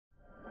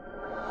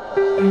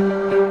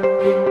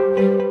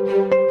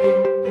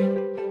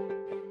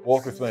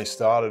With Me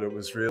started, it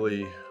was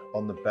really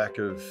on the back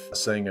of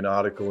seeing an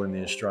article in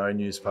the Australian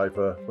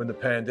newspaper when the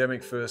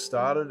pandemic first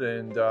started,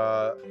 and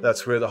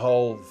that's where the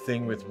whole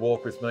thing with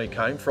Walk With Me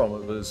came from.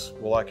 It was,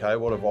 well, okay,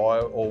 what have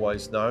I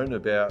always known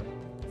about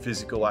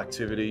physical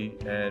activity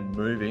and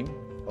moving?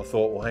 I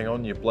thought, well, hang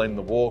on, you blend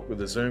the walk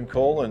with a Zoom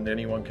call and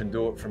anyone can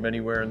do it from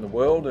anywhere in the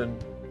world,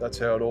 and that's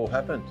how it all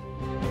happened.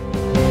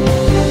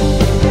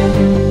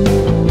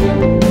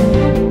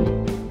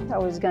 I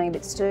was going a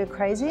bit stir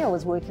crazy. I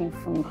was working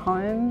from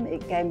home.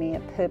 It gave me a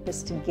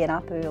purpose to get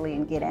up early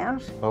and get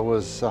out. I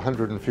was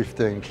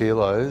 115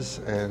 kilos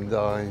and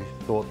I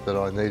thought that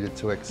I needed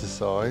to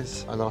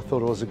exercise, and I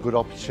thought it was a good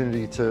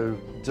opportunity to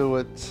do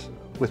it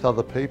with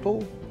other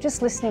people.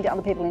 Just listening to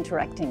other people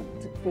interacting,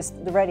 because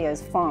the radio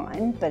is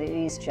fine, but it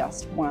is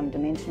just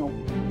one-dimensional.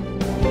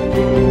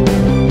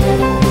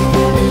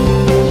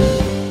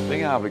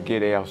 Being able to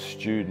get our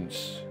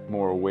students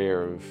more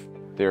aware of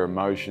their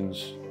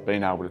emotions,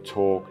 being able to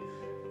talk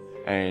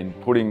and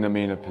putting them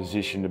in a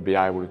position to be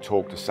able to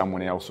talk to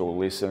someone else or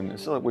listen.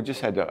 So we just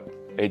had to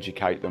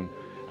educate them,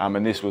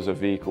 and this was a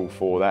vehicle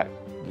for that.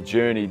 The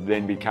journey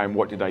then became,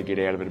 what did they get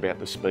out of it about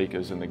the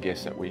speakers and the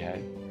guests that we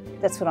had?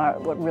 That's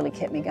what really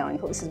kept me going. I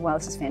thought, this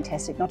is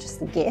fantastic. Not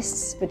just the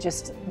guests, but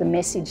just the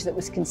message that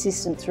was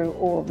consistent through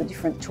all of the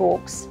different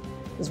talks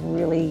was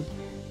really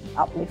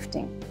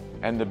uplifting.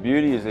 And the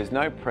beauty is there's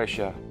no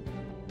pressure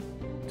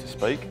to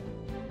speak,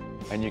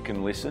 and you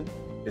can listen.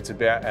 It's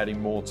about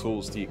adding more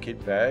tools to your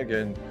kit bag,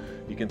 and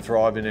you can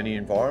thrive in any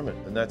environment.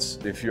 And that's,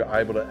 if you're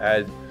able to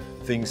add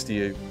things to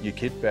your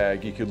kit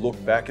bag, you could look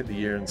back at the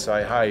year and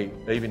say, hey,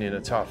 even in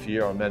a tough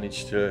year, I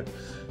managed to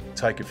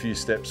take a few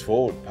steps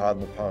forward,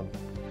 pardon the pun.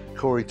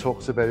 Corey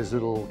talks about his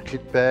little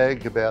kit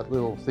bag, about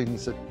little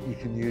things that you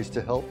can use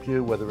to help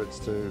you, whether it's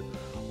to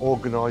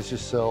organise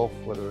yourself,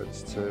 whether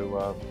it's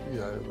to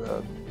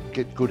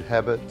get good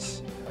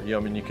habits. Yeah, I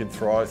mean, you can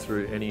thrive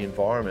through any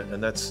environment,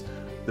 and that's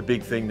the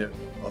big thing that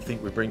I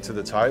think we bring to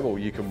the table.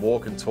 You can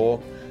walk and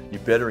talk,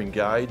 you're better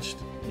engaged,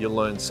 you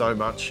learn so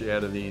much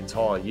out of the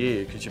entire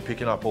year because you're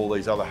picking up all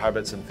these other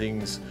habits and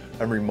things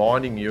and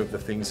reminding you of the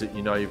things that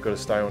you know you've got to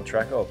stay on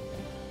track of.